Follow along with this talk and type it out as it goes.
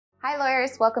Hi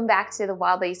lawyers, welcome back to the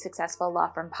Wildly Successful Law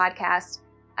Firm podcast.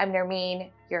 I'm Nermeen,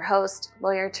 your host,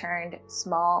 lawyer turned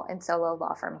small and solo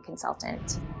law firm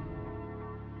consultant.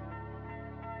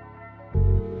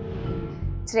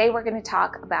 Today we're going to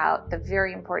talk about the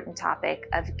very important topic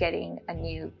of getting a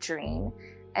new dream.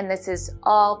 And this is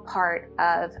all part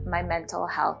of my mental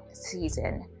health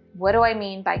season. What do I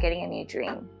mean by getting a new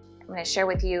dream? I'm going to share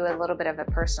with you a little bit of a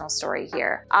personal story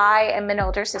here. I am an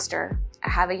older sister. I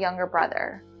have a younger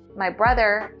brother. My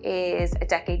brother is a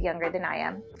decade younger than I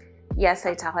am. Yes,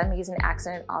 I tell him he's an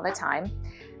accident all the time.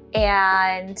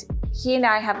 And he and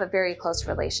I have a very close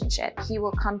relationship. He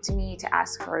will come to me to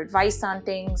ask for advice on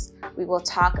things. We will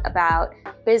talk about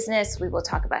business. We will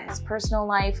talk about his personal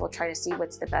life. We'll try to see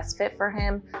what's the best fit for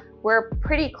him. We're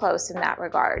pretty close in that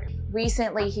regard.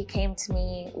 Recently, he came to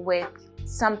me with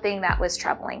something that was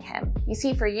troubling him. You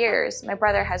see, for years, my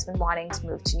brother has been wanting to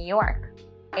move to New York.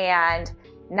 And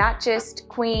not just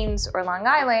Queens or Long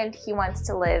Island, he wants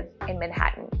to live in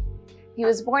Manhattan. He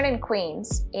was born in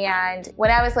Queens, and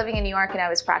when I was living in New York and I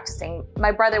was practicing,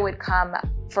 my brother would come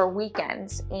for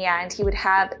weekends and he would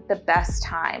have the best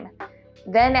time.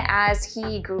 Then as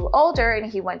he grew older and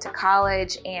he went to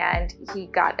college and he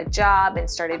got a job and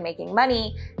started making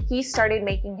money, he started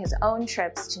making his own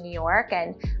trips to New York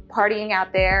and partying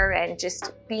out there and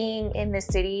just being in the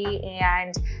city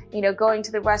and, going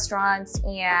to the restaurants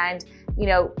and,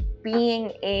 being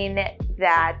in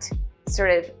that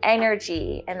sort of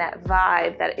energy and that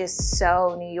vibe that is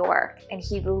so New York. And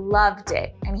he loved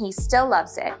it and he still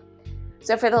loves it.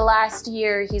 So for the last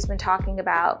year, he's been talking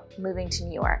about moving to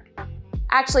New York.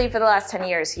 Actually, for the last 10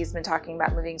 years, he's been talking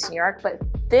about moving to New York, but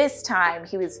this time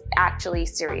he was actually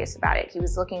serious about it. He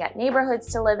was looking at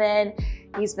neighborhoods to live in.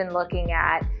 He's been looking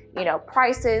at,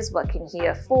 prices, what can he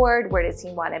afford, where does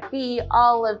he want to be,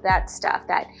 all of that stuff,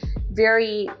 that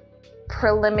very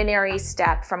preliminary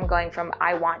step from going from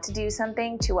I want to do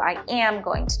something to I am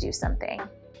going to do something.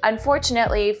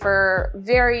 Unfortunately, for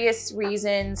various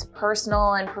reasons,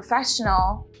 personal and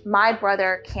professional, my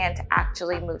brother can't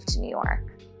actually move to New York.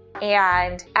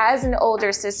 And as an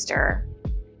older sister,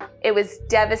 it was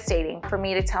devastating for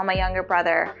me to tell my younger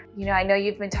brother, I know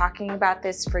you've been talking about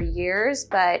this for years,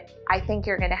 but I think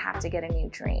you're going to have to get a new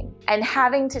dream. And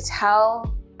having to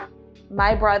tell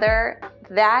my brother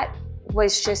that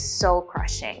was just soul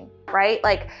crushing, right?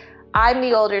 Like, I'm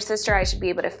the older sister, I should be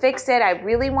able to fix it. I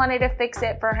really wanted to fix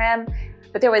it for him,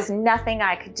 but there was nothing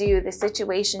I could do. The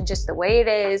situation, just the way it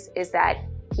is that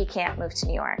he can't move to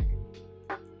New York.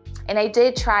 And I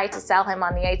did try to sell him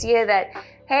on the idea that,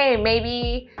 hey,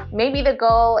 maybe the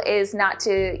goal is not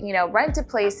to, rent a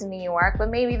place in New York, but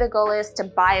maybe the goal is to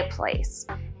buy a place.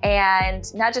 And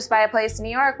not just buy a place in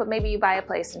New York, but maybe you buy a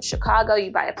place in Chicago, you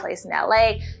buy a place in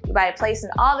LA, you buy a place in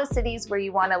all the cities where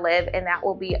you want to live, and that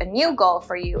will be a new goal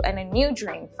for you and a new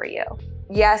dream for you.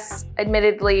 Yes,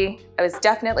 admittedly, I was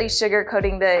definitely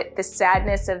sugarcoating the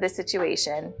sadness of the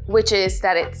situation, which is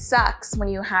that it sucks when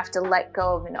you have to let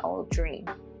go of an old dream.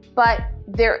 But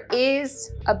there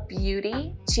is a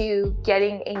beauty to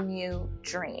getting a new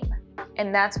dream.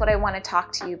 And that's what I want to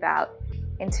talk to you about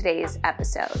in today's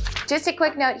episode. Just a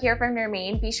quick note here from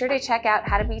Nermeen. Be sure to check out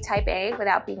How to Be Type A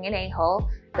Without Being an A-Hole.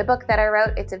 The book that I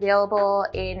wrote, it's available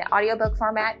in audiobook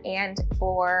format and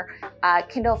for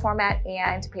Kindle format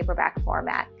and paperback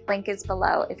format. Link is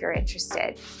below if you're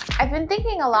interested. I've been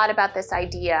thinking a lot about this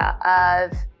idea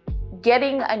of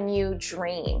getting a new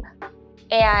dream.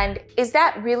 And is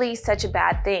that really such a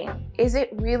bad thing? Is it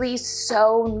really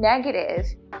so negative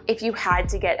if you had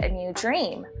to get a new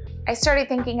dream? I started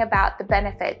thinking about the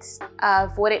benefits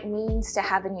of what it means to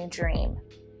have a new dream.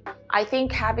 I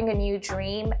think having a new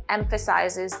dream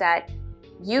emphasizes that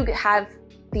you have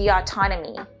the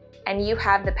autonomy and you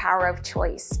have the power of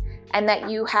choice, and that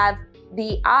you have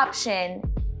the option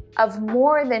of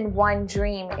more than one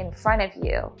dream in front of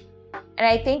you. And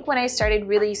I think when I started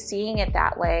really seeing it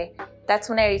that way, that's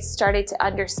when I started to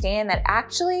understand that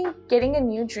actually getting a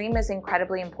new dream is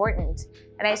incredibly important.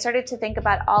 And I started to think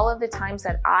about all of the times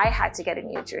that I had to get a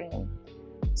new dream.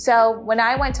 So when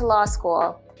I went to law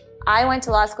school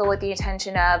with the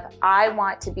intention of, I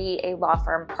want to be a law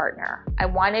firm partner. I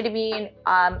wanted to be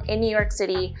in New York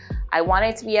City. I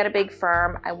wanted to be at a big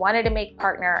firm. I wanted to make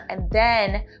partner. And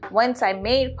then once I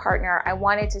made partner, I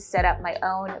wanted to set up my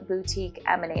own boutique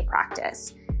M&A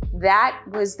practice. That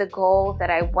was the goal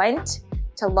that I went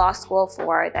to law school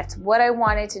for. That's what I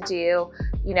wanted to do.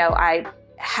 I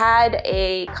had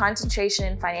a concentration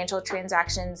in financial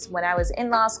transactions when I was in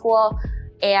law school.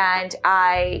 And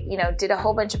I, did a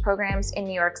whole bunch of programs in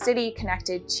New York City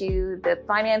connected to the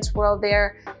finance world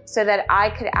there so that I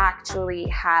could actually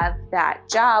have that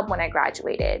job when I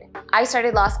graduated. I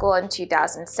started law school in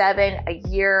 2007, a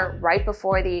year right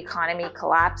before the economy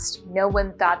collapsed. No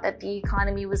one thought that the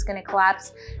economy was going to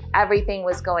collapse. Everything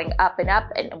was going up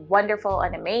and wonderful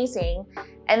and amazing.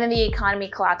 And then the economy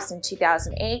collapsed in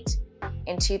 2008.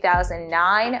 In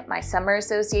 2009, my summer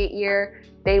associate year,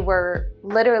 they were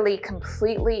literally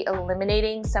completely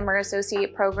eliminating summer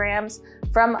associate programs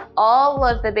from all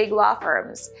of the big law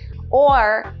firms,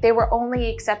 or they were only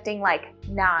accepting like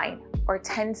 9 or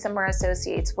 10 summer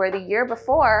associates, where the year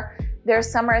before their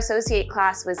summer associate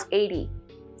class was 80,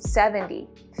 70,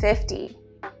 50,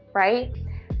 right?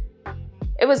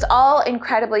 It was all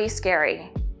incredibly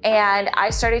scary. And I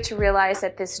started to realize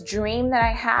that this dream that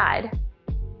I had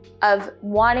of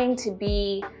wanting to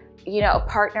be a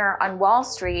partner on Wall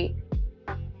Street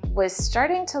was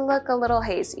starting to look a little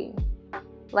hazy,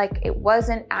 like it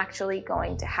wasn't actually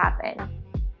going to happen.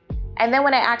 And then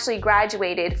when I actually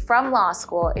graduated from law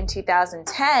school in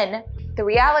 2010, the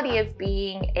reality of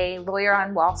being a lawyer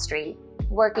on Wall Street,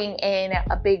 working in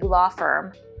a big law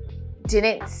firm,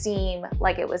 didn't seem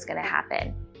like it was going to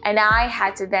happen. And I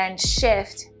had to then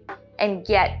shift and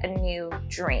get a new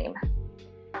dream.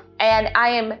 And I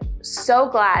am so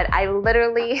glad. I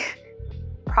literally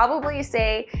probably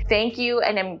say thank you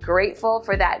and am grateful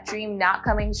for that dream not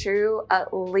coming true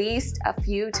at least a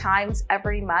few times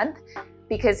every month,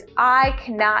 because I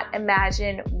cannot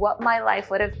imagine what my life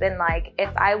would have been like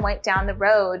if I went down the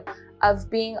road of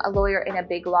being a lawyer in a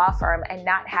big law firm and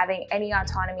not having any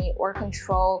autonomy or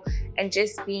control and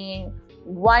just being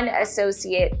one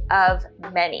associate of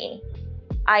many.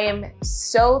 I am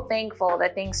so thankful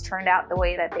that things turned out the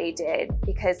way that they did,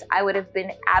 because I would have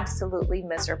been absolutely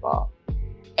miserable.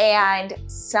 And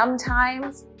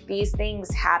sometimes these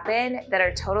things happen that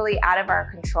are totally out of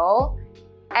our control,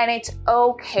 and it's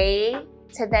okay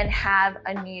to then have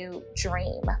a new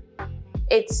dream.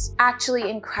 It's actually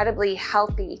incredibly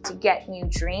healthy to get new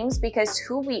dreams, because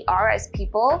who we are as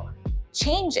people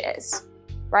changes,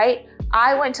 right?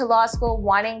 I went to law school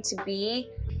wanting to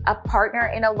be a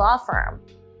partner in a law firm.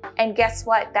 And guess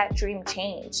what? That dream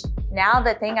changed. Now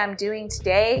the thing I'm doing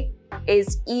today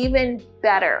is even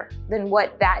better than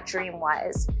what that dream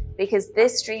was, because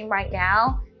this dream right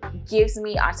now gives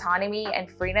me autonomy and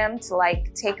freedom to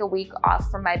take a week off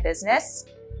from my business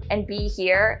and be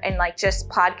here and just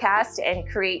podcast and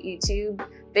create YouTube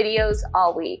videos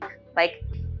all week.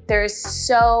 There's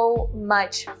so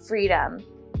much freedom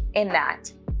in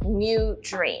that new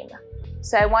dream.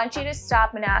 So I want you to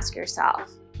stop and ask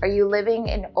yourself, are you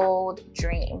living an old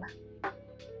dream?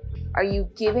 Are you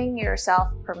giving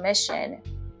yourself permission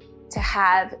to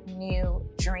have new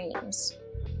dreams?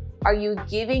 Are you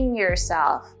giving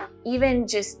yourself even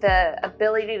just the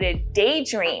ability to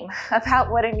daydream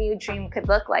about what a new dream could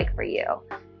look like for you?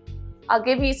 I'll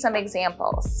give you some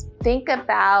examples. Think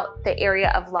about the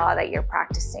area of law that you're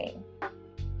practicing.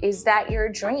 Is that your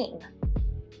dream?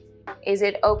 Is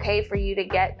it okay for you to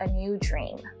get a new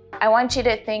dream? I want you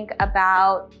to think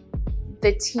about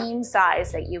the team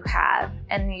size that you have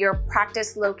and your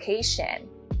practice location.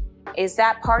 Is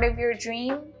that part of your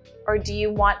dream, or do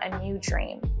you want a new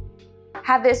dream?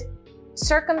 Have the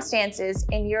circumstances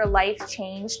in your life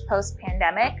changed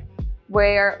post-pandemic,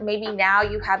 where maybe now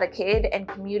you have a kid and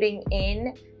commuting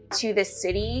in to the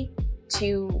city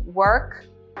to work,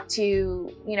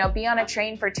 to be on a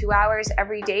train for 2 hours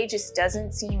every day just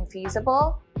doesn't seem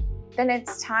feasible? Then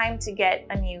it's time to get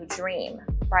a new dream,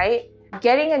 right?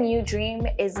 Getting a new dream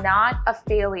is not a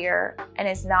failure and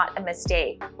is not a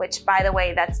mistake, which, by the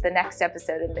way, that's the next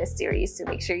episode in this series, so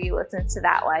make sure you listen to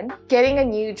that one. Getting a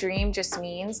new dream just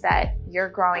means that you're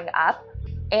growing up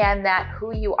and that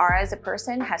who you are as a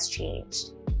person has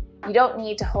changed. You don't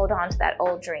need to hold on to that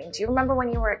old dream. Do you remember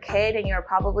when you were a kid and you were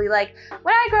probably like,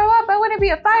 when I grow up, I want to be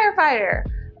a firefighter,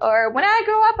 or when I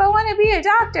grow up, I want to be a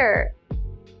doctor?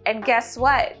 And guess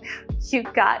what? You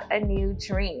got a new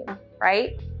dream,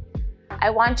 right? I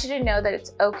want you to know that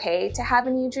it's okay to have a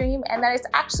new dream, and that it's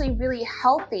actually really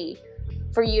healthy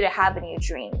for you to have a new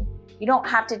dream. You don't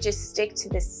have to just stick to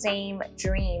the same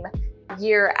dream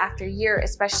year after year,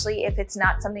 especially if it's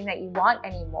not something that you want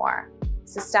anymore.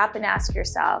 So stop and ask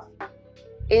yourself,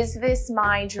 is this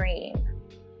my dream?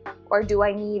 Or do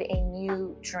I need a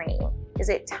new dream? Is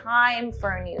it time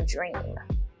for a new dream,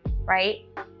 right?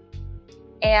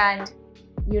 And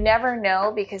you never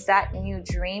know, because that new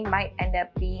dream might end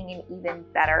up being an even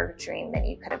better dream than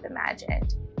you could have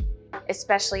imagined,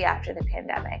 especially after the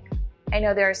pandemic. I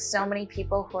know there are so many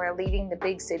people who are leaving the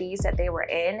big cities that they were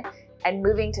in and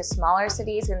moving to smaller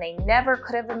cities, and they never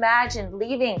could have imagined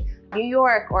leaving New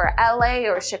York or LA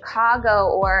or Chicago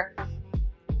or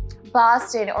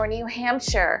Boston or New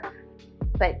Hampshire.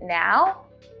 But now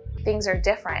things are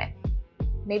different.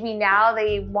 Maybe now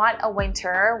they want a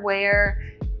winter where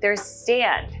there's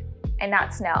sand and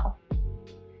not snow.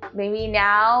 Maybe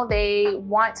now they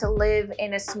want to live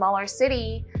in a smaller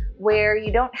city where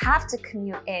you don't have to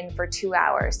commute in for 2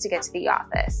 hours to get to the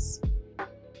office.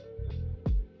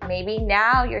 Maybe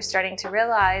now you're starting to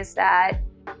realize that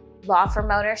law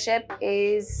firm ownership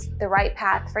is the right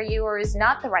path for you or is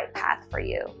not the right path for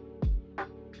you.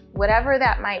 Whatever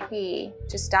that might be,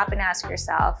 just stop and ask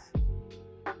yourself,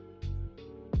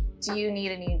 do you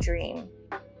need a new dream?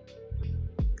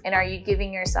 And are you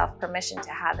giving yourself permission to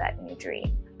have that new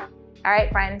dream? All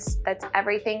right, friends, that's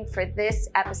everything for this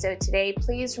episode today.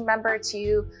 Please remember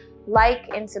to like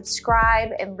and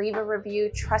subscribe and leave a review.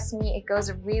 Trust me, it goes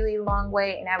a really long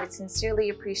way, and I would sincerely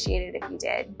appreciate it if you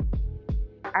did.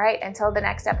 All right, until the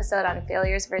next episode on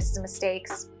failures versus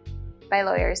mistakes. Bye,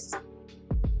 lawyers.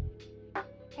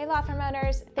 Hey, law firm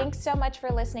owners. Thanks so much for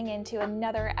listening in to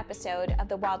another episode of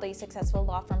the Wildly Successful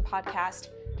Law Firm Podcast.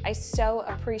 I so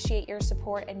appreciate your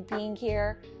support and being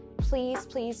here. Please,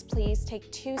 please, please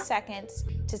take 2 seconds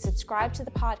to subscribe to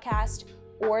the podcast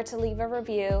or to leave a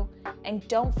review. And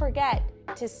don't forget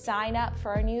to sign up for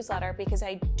our newsletter, because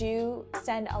I do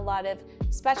send a lot of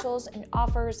specials and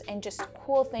offers and just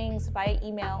cool things via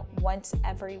email once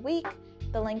every week.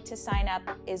 The link to sign up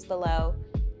is below.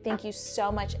 Thank you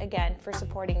so much again for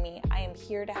supporting me. I am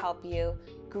here to help you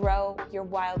grow your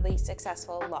wildly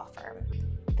successful law firm.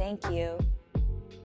 Thank you.